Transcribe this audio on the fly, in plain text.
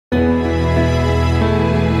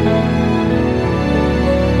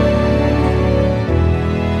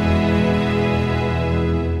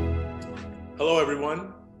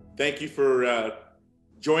Thank you for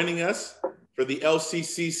joining us for the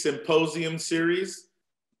LCC Symposium series.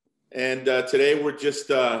 And today we're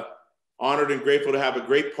just honored and grateful to have a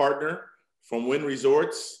great partner from Wynn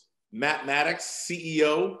Resorts, Maddox,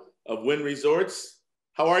 CEO of Wynn Resorts.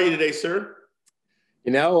 How are you today, sir?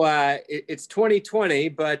 You know, it's 2020,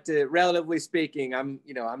 but relatively speaking, I'm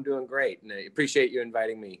doing great, and I appreciate you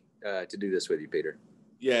inviting me to do this with you, Peter.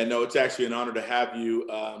 Yeah, no, it's actually an honor to have you.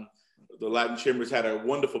 The Latin Chamber's had a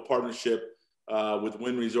wonderful partnership with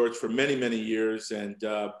Wynn Resorts for many, many years, and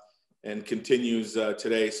continues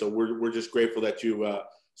today. So we're just grateful that you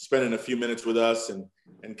spending a few minutes with us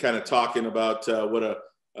and kind of talking about what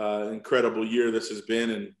a incredible year this has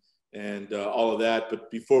been and all of that.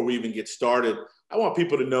 But before we even get started, I want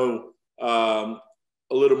people to know a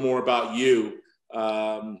little more about you.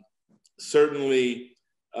 Certainly,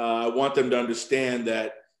 I want them to understand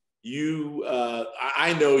that you,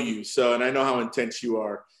 I know you, and I know how intense you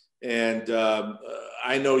are. And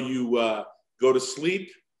I know you go to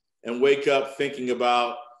sleep and wake up thinking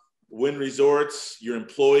about Wynn Resorts, your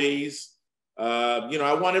employees.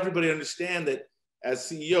 I want everybody to understand that as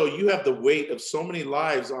CEO, you have the weight of so many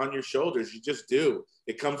lives on your shoulders. You just do.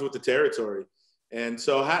 It comes with the territory. And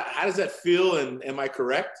so how does that feel? And am I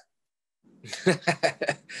correct?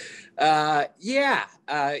 Yeah,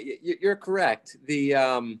 you're correct.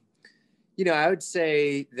 I would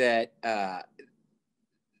say that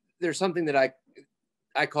there's something that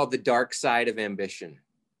I call the dark side of ambition,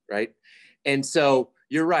 right? And so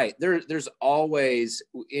you're right. There's always,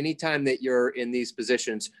 anytime that you're in these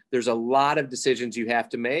positions, there's a lot of decisions you have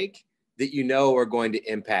to make that are going to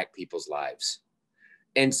impact people's lives.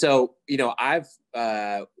 And so, I've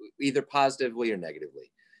either positively or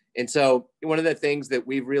negatively. And so one of the things that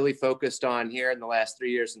we've really focused on here in the last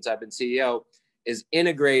 3 years since I've been CEO is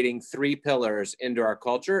integrating 3 pillars into our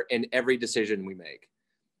culture in every decision we make.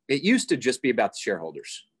 It used to just be about the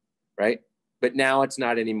shareholders, right? But now it's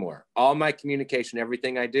not anymore. All my communication,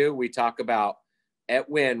 everything I do, we talk about at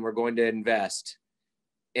Wynn, we're going to invest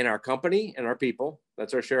in our company and our people,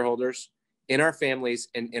 that's our shareholders, in our families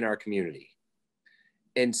and in our community.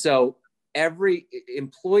 And so every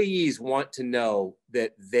employees want to know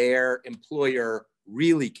that their employer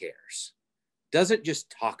really cares, doesn't just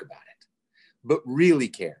talk about it, but really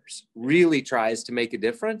cares, really tries to make a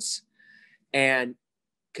difference. And,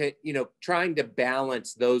 trying to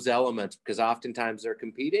balance those elements, because oftentimes they're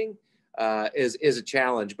competing, is a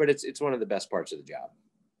challenge, but it's one of the best parts of the job.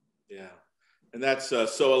 Yeah. And that's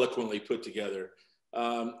so eloquently put together.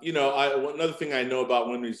 Another thing I know about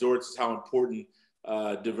Wynn Resorts is how important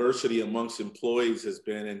diversity amongst employees has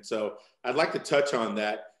been. And so I'd like to touch on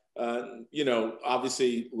that.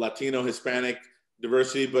 Obviously Latino, Hispanic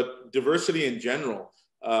diversity, but diversity in general.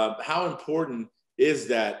 How important is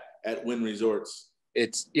that at Wynn Resorts?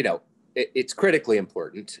 It's critically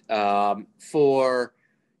important for,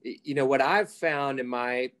 what I've found in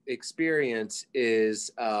my experience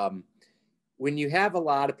is when you have a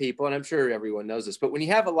lot of people, and I'm sure everyone knows this, but when you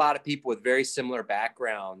have a lot of people with very similar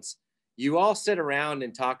backgrounds, you all sit around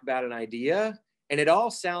and talk about an idea, and it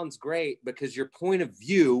all sounds great because your point of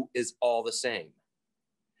view is all the same.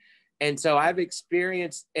 And so I've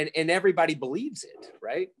experienced, and everybody believes it,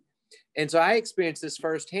 right? And so I experienced this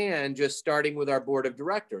firsthand, just starting with our board of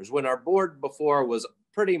directors. When our board before was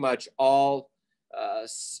pretty much all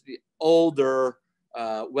older,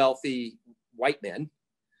 wealthy white men,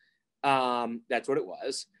 that's what it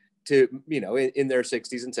was, to, in their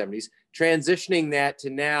 60s and 70s, transitioning that to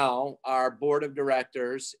now our board of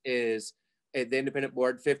directors is the independent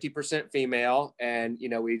board, 50% female. And,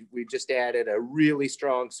 we just added a really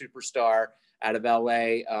strong superstar out of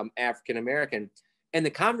LA, African-American. And the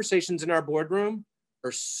conversations in our boardroom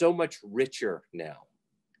are so much richer now.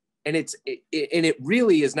 And it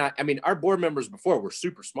really is not, our board members before were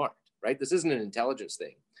super smart, right? This isn't an intelligence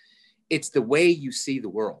thing. It's the way you see the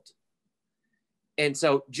world. And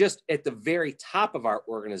so just at the very top of our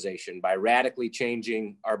organization, by radically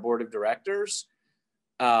changing our board of directors,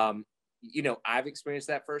 I've experienced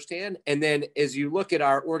that firsthand. And then as you look at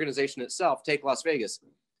our organization itself, take Las Vegas,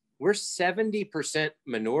 we're 70%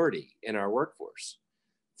 minority in our workforce,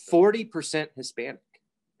 40% Hispanic,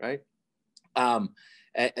 right?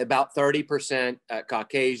 About 30%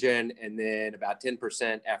 Caucasian, and then about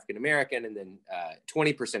 10% African-American, and then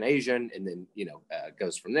 20% Asian, and then,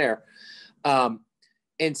 goes from there.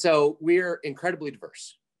 And so we're incredibly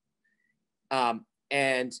diverse.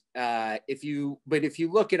 If you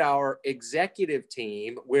look at our executive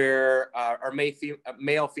team, where our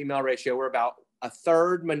male-female ratio, we're about a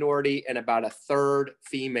third minority and about a third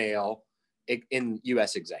female in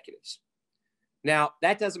U.S. executives. Now,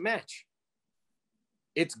 that doesn't match.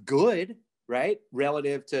 It's good, right?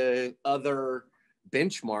 Relative to other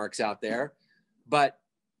benchmarks out there. But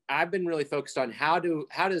I've been really focused on how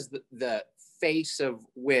does the face of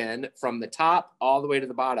Wynn from the top all the way to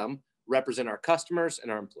the bottom represent our customers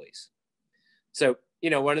and our employees. So,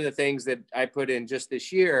 one of the things that I put in just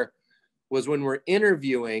this year was when we're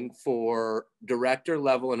interviewing for director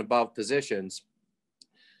level and above positions,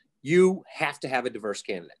 you have to have a diverse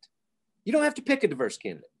candidate. You don't have to pick a diverse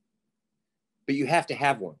candidate, but you have to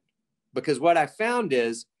have one. Because what I found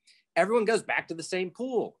is everyone goes back to the same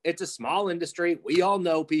pool. It's a small industry. We all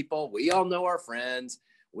know people. We all know our friends.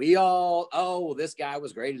 We all, oh, this guy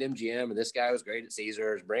was great at MGM and this guy was great at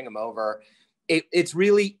Caesars. Bring him over. It's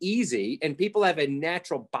really easy. And people have a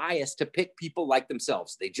natural bias to pick people like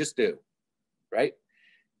themselves. They just do. Right.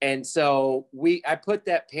 And so I put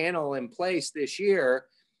that panel in place this year.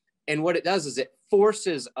 And what it does is it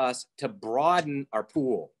forces us to broaden our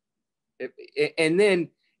pool. And then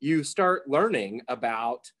you start learning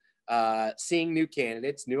about seeing new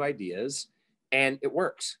candidates, new ideas, and it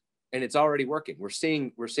works. And it's already working. We're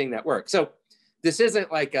seeing that work. So this isn't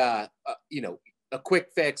like a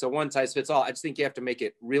quick fix, a one size fits all. I just think you have to make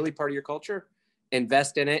it really part of your culture,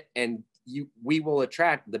 invest in it, and we will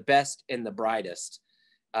attract the best and the brightest,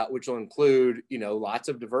 which will include, lots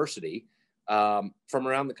of diversity from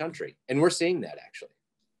around the country. And we're seeing that actually.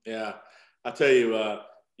 Yeah. I'll tell you,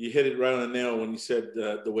 you hit it right on the nail when you said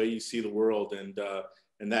the way you see the world,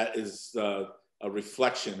 and that is a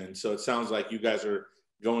reflection. And so it sounds like you guys are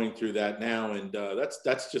going through that now, and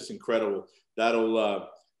that's just incredible.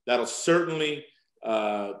 That'll certainly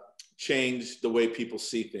change the way people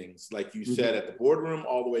see things, like you said, at the boardroom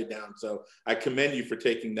all the way down. So I commend you for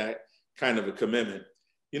taking that kind of a commitment.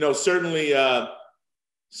 Certainly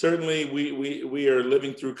we are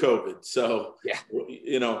living through COVID. So, yeah.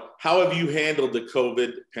 How have you handled the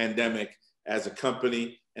COVID pandemic as a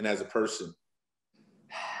company and as a person?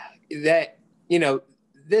 That,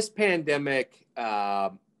 this pandemic,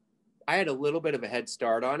 I had a little bit of a head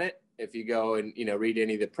start on it. If you go and, read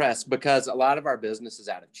any of the press, because a lot of our business is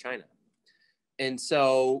out of China. And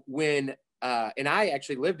so when, and I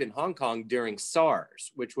actually lived in Hong Kong during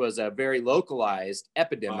SARS, which was a very localized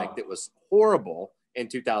epidemic that was horrible in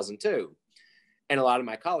 2002. And a lot of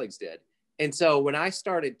my colleagues did. And so when I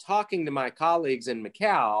started talking to my colleagues in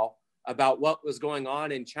Macau about what was going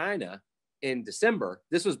on in China in December,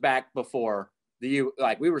 this was back before we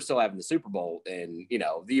were still having the Super Bowl, and,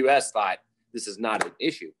 the US thought this is not an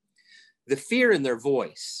issue. The fear in their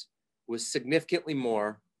voice was significantly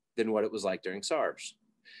more than what it was like during SARS.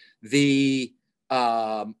 The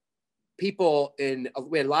people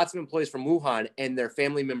we had lots of employees from Wuhan, and their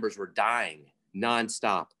family members were dying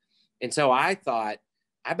nonstop. And so I thought,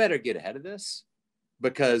 I better get ahead of this,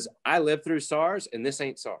 because I lived through SARS and this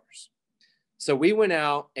ain't SARS. So we went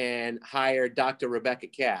out and hired Dr. Rebecca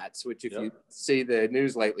Katz, which if you see the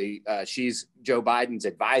news lately, she's Joe Biden's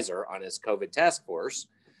advisor on his COVID task force.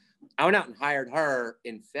 I went out and hired her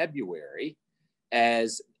in February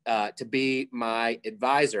as to be my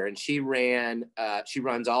advisor. And she runs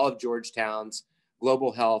all of Georgetown's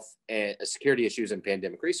global health and security issues and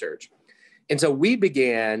pandemic research. And so we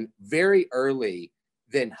began very early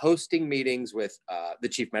then hosting meetings with the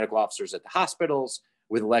chief medical officers at the hospitals,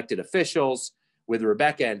 with elected officials, with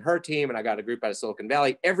Rebecca and her team. And I got a group out of Silicon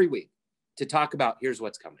Valley every week to talk about, here's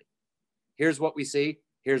what's coming. Here's what we see.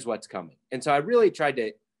 Here's what's coming. And so I really tried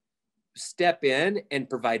to step in and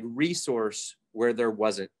provide resource where there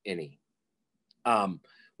wasn't any.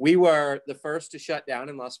 We were the first to shut down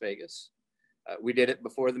in Las Vegas. We did it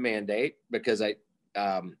before the mandate because it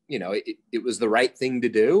was the right thing to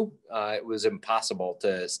do. It was impossible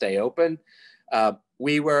to stay open.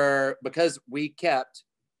 Because we kept,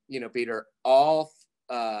 Peter, all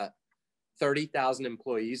 30,000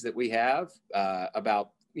 employees that we have,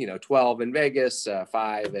 about, 12 in Vegas,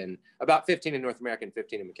 5 and about 15 in North America and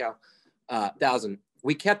 15 in Macau, 1,000.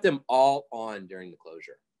 We kept them all on during the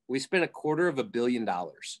closure. We spent $250 million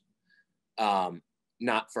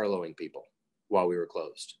not furloughing people while we were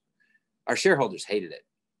closed. Our shareholders hated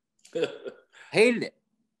it. Hated it.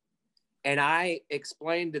 And I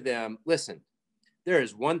explained to them, listen, there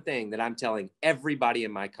is one thing that I'm telling everybody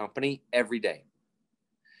in my company every day.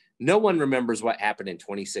 No one remembers what happened in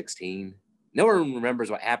 2016. No one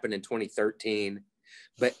remembers what happened in 2013.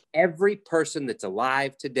 But every person that's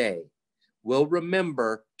alive today will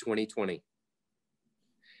remember 2020.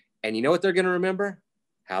 And you know what they're going to remember?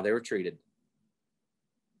 How they were treated.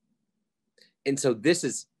 And so this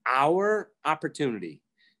is our opportunity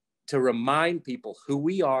to remind people who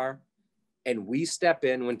we are, and we step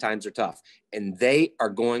in when times are tough, and they are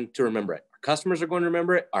going to remember it. Our customers are going to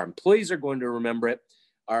remember it. Our employees are going to remember it.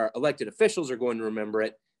 Our elected officials are going to remember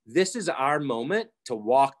it. This is our moment to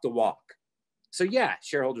walk the walk. So yeah,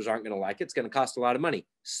 shareholders aren't going to like it. It's going to cost a lot of money.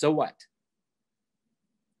 So what?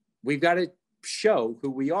 We've got to show who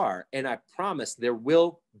we are. And I promise there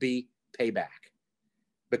will be payback,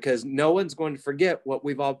 because no one's going to forget what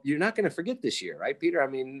you're not going to forget this year, right, Peter? I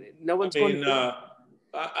mean, no one's going to.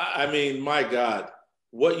 I mean, my God,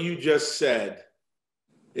 what you just said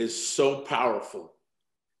is so powerful.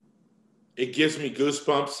 It gives me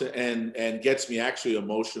goosebumps and gets me actually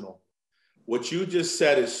emotional. What you just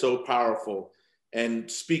said is so powerful and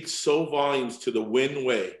speaks so volumes to the Wynn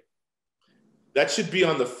way. That should be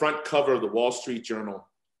on the front cover of the Wall Street Journal,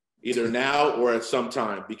 either now or at some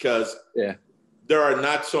time, because there are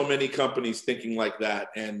not so many companies thinking like that.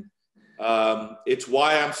 And it's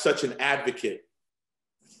why I'm such an advocate,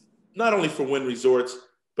 not only for Wynn Resorts,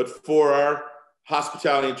 but for our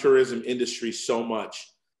hospitality and tourism industry so much,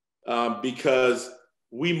 because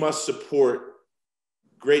we must support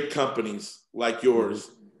great companies like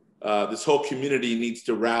yours. This whole community needs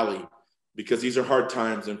to rally, because these are hard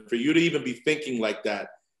times. And for you to even be thinking like that,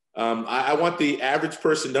 I want the average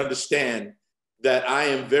person to understand that I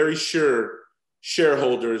am very sure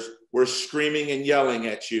shareholders were screaming and yelling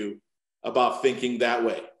at you about thinking that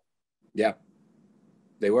way. Yeah,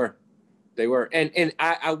 they were. And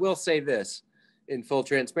I will say this in full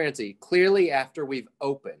transparency. Clearly, after we've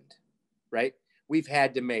opened, right, we've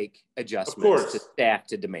had to make adjustments to staff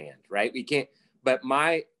to demand, right? We can't, but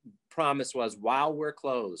my promise was, while we're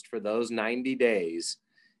closed for those 90 days,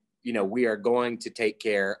 we are going to take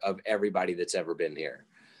care of everybody that's ever been here,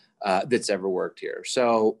 that's ever worked here.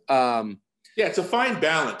 So, it's a fine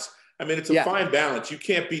balance. I mean, it's a fine balance. You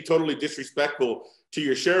can't be totally disrespectful to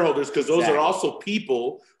your shareholders, because those are also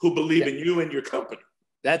people who believe in you and your company.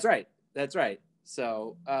 That's right.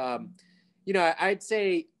 So, I'd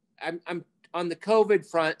say I'm on the COVID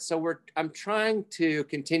front. So I'm trying to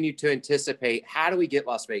continue to anticipate, how do we get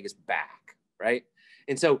Las Vegas back, right?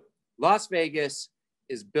 And so Las Vegas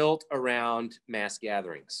is built around mass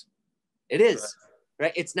gatherings. It is,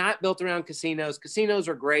 right? It's not built around casinos. Casinos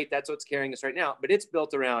are great. That's what's carrying us right now. But it's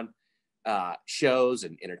built around shows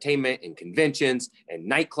and entertainment and conventions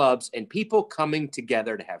and nightclubs and people coming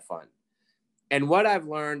together to have fun. And what I've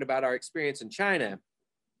learned about our experience in China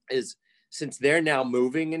is, since they're now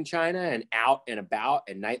moving in China and out and about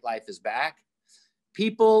and nightlife is back,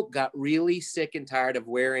 people got really sick and tired of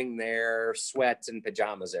wearing their sweats and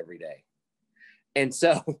pajamas every day. And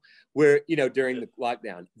so during the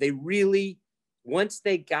lockdown, they really, once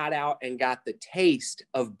they got out and got the taste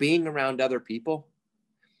of being around other people,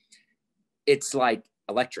 it's like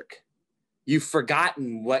electric. You've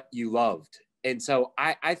forgotten what you loved. And so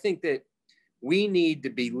I think that we need to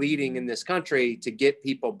be leading in this country to get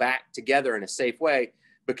people back together in a safe way,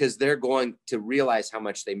 because they're going to realize how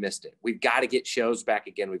much they missed it. We've got to get shows back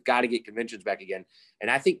again. We've got to get conventions back again.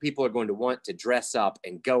 And I think people are going to want to dress up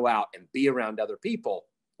and go out and be around other people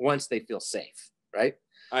once they feel safe, right?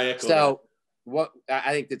 I echo that. What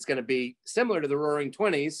I think it's going to be similar to the Roaring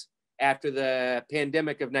 20s after the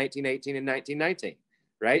pandemic of 1918 and 1919,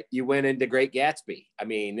 right? You went into Great Gatsby. I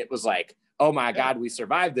mean, it was like, oh my God, we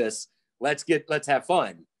survived this. Let's have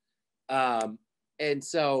fun. And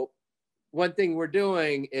so one thing we're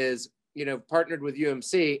doing is, partnered with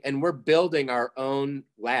UMC, and we're building our own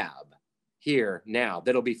lab here now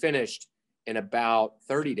that'll be finished in about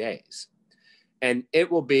 30 days. And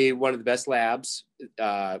it will be one of the best labs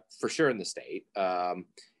for sure in the state.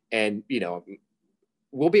 And,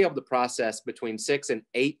 we'll be able to process between 6,000 and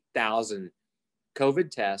 8,000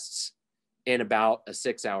 COVID tests in about a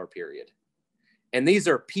 6-hour period. And these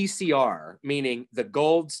are PCR, meaning the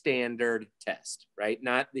gold standard test, right?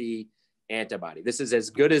 Not the antibody. This is as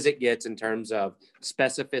good as it gets in terms of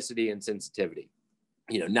specificity and sensitivity.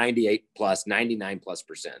 98 plus,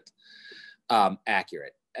 99+%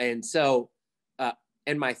 accurate. And so,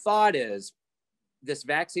 and my thought is, this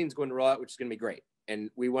vaccine is going to roll out, which is going to be great. And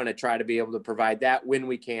we want to try to be able to provide that when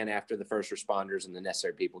we can, after the first responders and the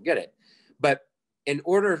necessary people get it. But in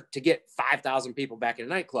order to get 5,000 people back in a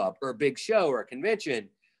nightclub or a big show or a convention,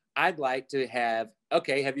 I'd like to have,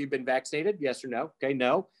 okay, have you been vaccinated? Yes or no? Okay,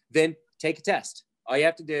 no. Then take a test. All you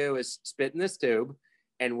have to do is spit in this tube,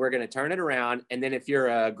 and we're going to turn it around. And then if you're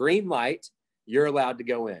a green light, you're allowed to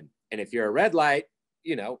go in. And if you're a red light,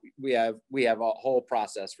 we have a whole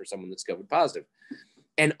process for someone that's COVID positive.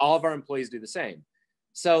 And all of our employees do the same.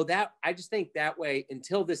 So that, I just think that way,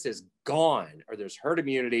 until this is gone or there's herd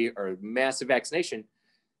immunity or massive vaccination,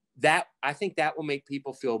 that I think that will make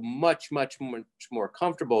people feel much, much, much more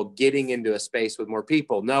comfortable getting into a space with more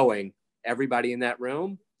people, knowing everybody in that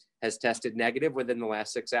room has tested negative within the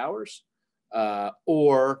last 6 hours.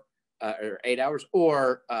 or 8 hours,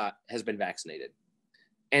 or has been vaccinated.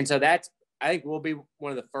 And so that's, I think we'll be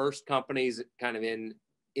one of the first companies kind of in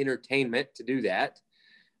entertainment to do that.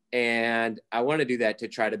 And I want to do that to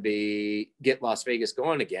try to get Las Vegas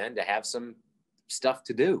going again, to have some stuff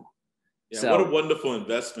to do. Yeah, so, what a wonderful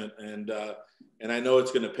investment. And I know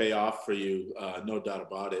it's going to pay off for you, no doubt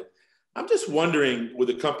about it. I'm just wondering, with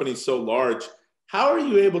a company so large, how are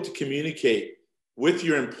you able to communicate with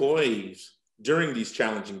your employees during these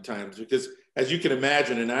challenging times? Because as you can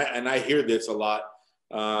imagine, and I hear this a lot,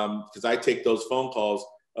 because I take those phone calls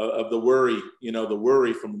of the worry, the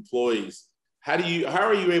worry from employees. How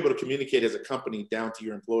are you able to communicate as a company down to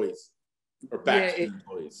your employees or back to your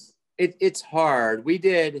employees? It's hard. We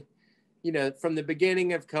did, from the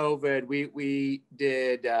beginning of COVID, we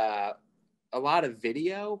did a lot of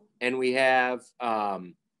video, and we have a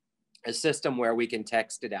system where we can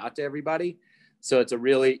text it out to everybody. So it's a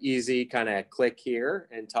really easy kind of click here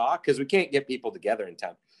and talk, because we can't get people together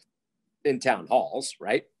in town halls,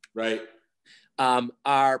 right? Right.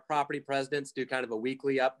 Our property presidents do kind of a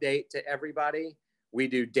weekly update to everybody. We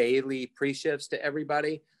do daily pre-shifts to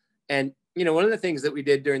everybody. And, one of the things that we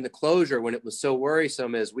did during the closure when it was so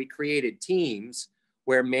worrisome is we created teams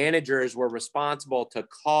where managers were responsible to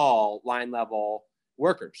call line level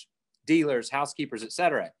workers, dealers, housekeepers, et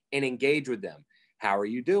cetera, and engage with them. How are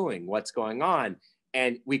you doing? What's going on?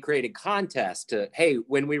 And we created contests to, hey,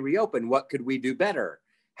 when we reopen, what could we do better?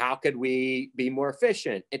 How could we be more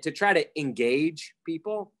efficient? And to try to engage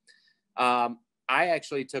people. I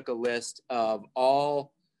actually took a list of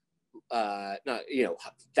all,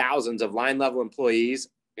 thousands of line level employees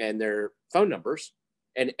and their phone numbers.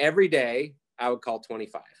 And every day I would call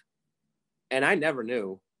 25. And I never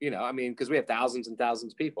knew, because we have thousands and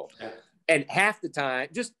thousands of people. Yeah. And half the time,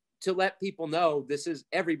 just to let people know this is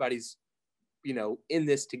everybody's, in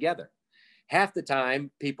this together. Half the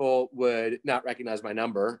time people would not recognize my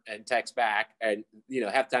number and text back, and,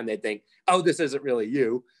 half the time they'd think, oh, this isn't really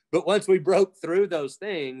you. But once we broke through those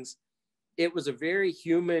things, it was a very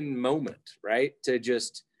human moment, right? To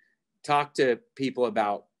just talk to people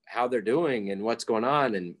about how they're doing and what's going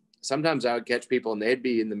on. And sometimes I would catch people and they'd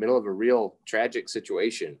be in the middle of a real tragic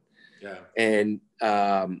situation. Yeah. And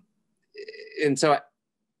so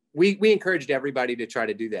we encouraged everybody to try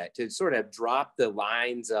to do that, to sort of drop the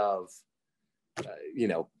lines of,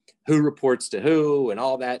 who reports to who and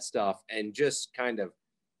all that stuff, and just kind of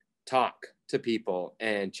talk to people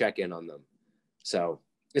and check in on them. So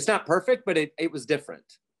it's not perfect, but it was different.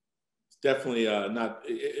 It's definitely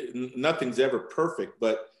nothing's ever perfect,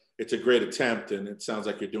 but it's a great attempt, and it sounds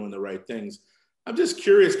like you're doing the right things. I'm just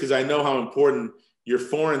curious, because I know how important your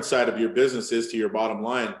foreign side of your business is to your bottom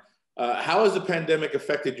line. How has the pandemic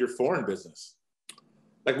affected your foreign business?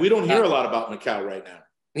 Like, we don't hear a lot about Macau right now.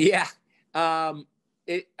 Yeah.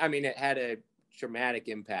 It had a dramatic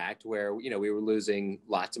impact where, we were losing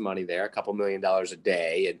lots of money there, $2 million a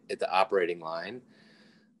day at the operating line.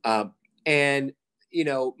 And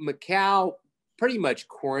Macau pretty much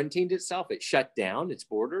quarantined itself. It shut down its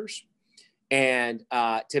borders and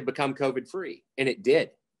to become COVID free. And it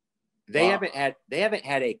did. They haven't had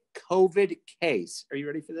a COVID case. Are you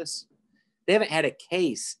ready for this? They haven't had a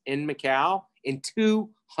case in Macau in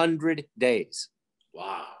 200 days.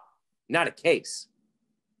 Wow. Not a case.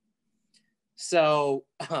 So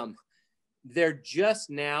they're just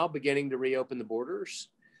now beginning to reopen the borders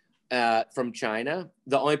from China.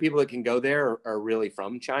 The only people that can go there are really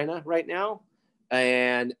from China right now.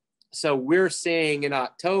 And so we're seeing in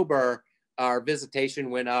October, our visitation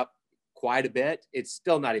went up quite a bit. It's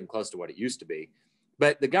still not even close to what it used to be.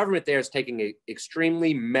 But the government there is taking an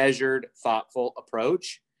extremely measured, thoughtful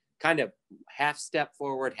approach, kind of half step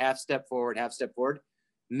forward, half step forward, half step forward,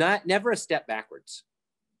 never a step backwards.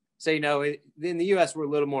 So, in the US, we're a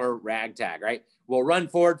little more ragtag, right? We'll run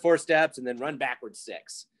forward 4 steps and then run backwards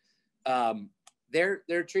 6.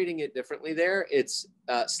 They're treating it differently there. It's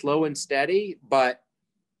slow and steady, but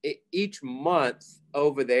each month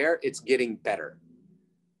over there, it's getting better,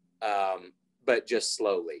 but just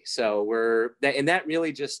slowly. So that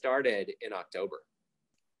really just started in October.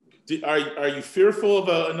 Are you fearful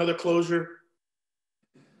of another closure?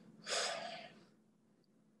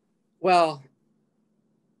 Well,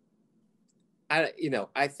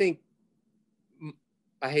 I think,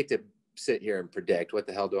 I hate to sit here and predict, what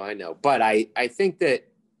the hell do I know? But I think that,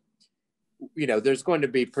 there's going to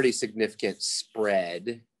be pretty significant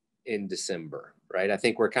spread in December, right? I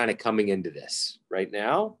think we're kind of coming into this right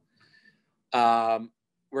now.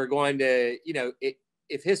 We're going to,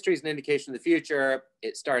 if history is an indication of the future,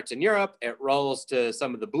 it starts in Europe, it rolls to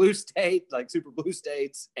some of the blue states, like super blue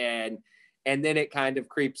states, and and then it kind of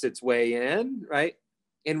creeps its way in, right?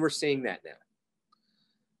 And we're seeing that now.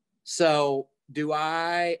 So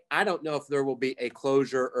I don't know if there will be a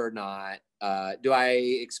closure or not. Do I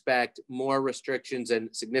expect more restrictions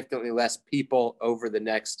and significantly less people over the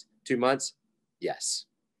next 2 months? Yes,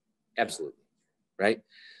 absolutely. Right.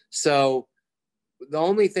 So the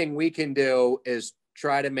only thing we can do is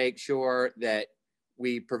try to make sure that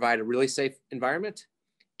we provide a really safe environment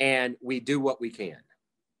and we do what we can.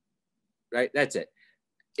 Right. That's it.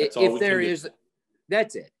 That's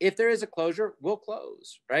it. If there is a closure, we'll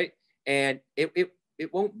close. Right. And it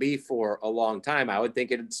won't be for a long time. I would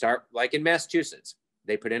think it'd start like in Massachusetts.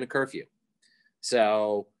 They put in a curfew.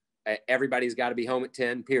 So everybody's got to be home at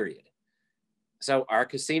 10, period. So our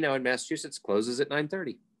casino in Massachusetts closes at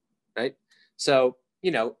 9:30, right? So,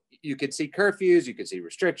 you could see curfews, you could see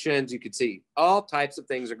restrictions, you could see all types of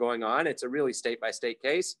things are going on. It's a really state-by-state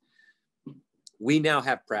case. We now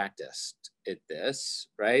have practiced at this,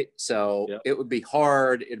 right? So It would be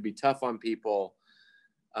hard. It'd be tough on people.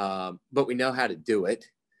 But we know how to do it.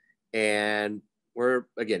 And we're,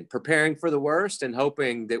 again, preparing for the worst and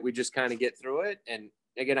hoping that we just kind of get through it. And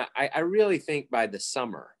again, I really think by the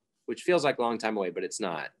summer, which feels like a long time away, but it's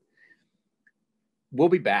not, we'll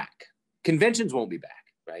be back. Conventions won't be back,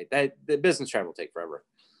 right? The business travel will take forever.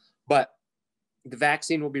 But the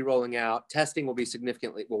vaccine will be rolling out. Testing will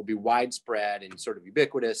be widespread and sort of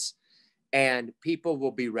ubiquitous. And people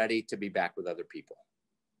will be ready to be back with other people.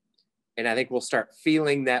 And I think we'll start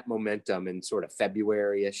feeling that momentum in sort of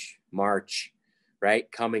February-ish, March, right?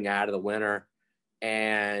 Coming out of the winter.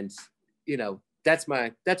 And, that's what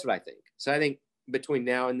I think. So I think between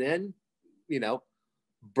now and then,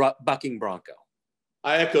 bucking Bronco.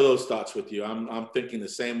 I echo those thoughts with you. I'm thinking the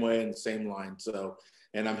same way and the same line. So,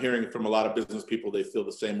 and I'm hearing from a lot of business people, they feel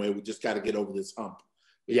the same way. We just got to get over this hump.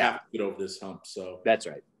 We have to get over this hump. So that's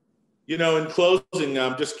right. In closing,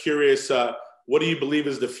 I'm just curious, what do you believe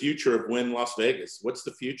is the future of Wynn Las Vegas? What's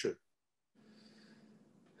the future?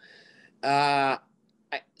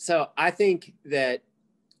 So I think that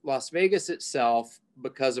Las Vegas itself,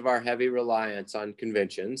 because of our heavy reliance on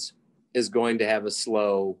conventions, is going to have a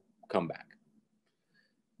slow comeback.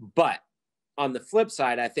 But on the flip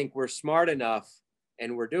side, I think we're smart enough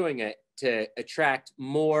and we're doing it to attract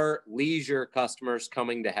more leisure customers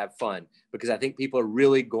coming to have fun, because I think people are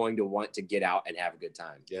really going to want to get out and have a good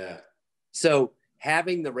time. Yeah. So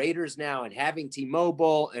having the Raiders now and having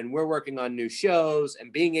T-Mobile, and we're working on new shows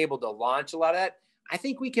and being able to launch a lot of that, I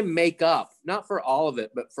think we can make up, not for all of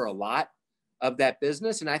it, but for a lot of that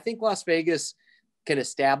business. And I think Las Vegas can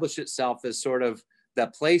establish itself as sort of the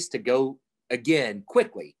place to go again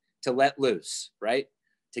quickly, to let loose, right?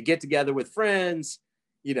 To get together with friends,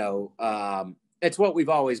 it's what we've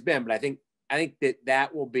always been. But I think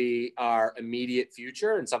that will be our immediate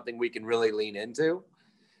future and something we can really lean into.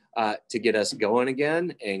 To get us going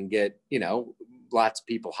again and get, lots of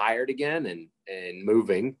people hired again and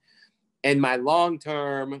moving. And my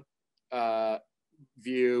long-term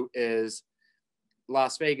view is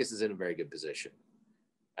Las Vegas is in a very good position.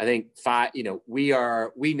 I think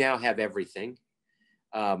we now have everything.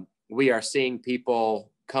 We are seeing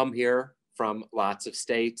people come here from lots of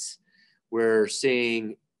states. We're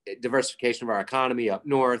seeing diversification of our economy up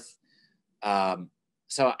north.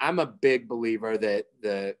 So I'm a big believer that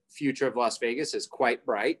the future of Las Vegas is quite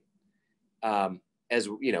bright, but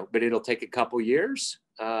it'll take a couple years,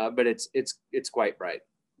 but it's quite bright.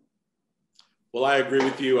 Well, I agree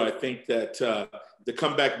with you. I think that the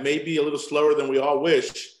comeback may be a little slower than we all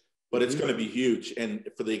wish, but it's going to be huge. And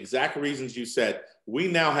for the exact reasons you said, we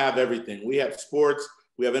now have everything. We have sports,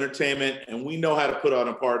 we have entertainment, and we know how to put on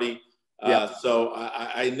a party. So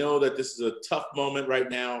I know that this is a tough moment right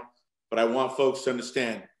now, but I want folks to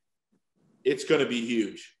understand it's going to be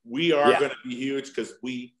huge. We are going to be huge because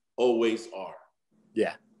we always are.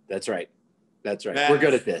 Yeah, that's right. That's right. Matt, we're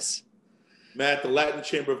good at this. Matt, the Latin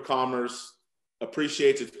Chamber of Commerce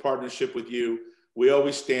appreciates its partnership with you. We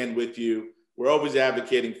always stand with you. We're always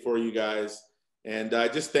advocating for you guys. And I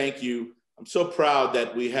just thank you. I'm so proud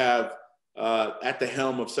that we have at the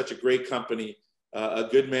helm of such a great company, a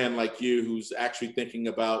good man like you who's actually thinking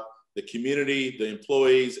about the community, the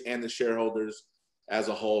employees, and the shareholders as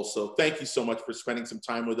a whole. So thank you so much for spending some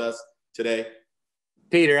time with us today.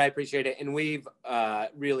 Peter, I appreciate it. And we've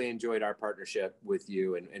really enjoyed our partnership with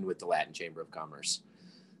you and with the Latin Chamber of Commerce.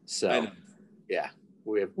 So, yeah,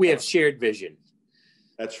 we have shared vision.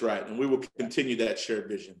 That's right. And we will continue that shared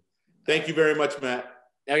vision. Thank you very much, Matt.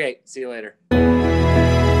 Okay. See you later.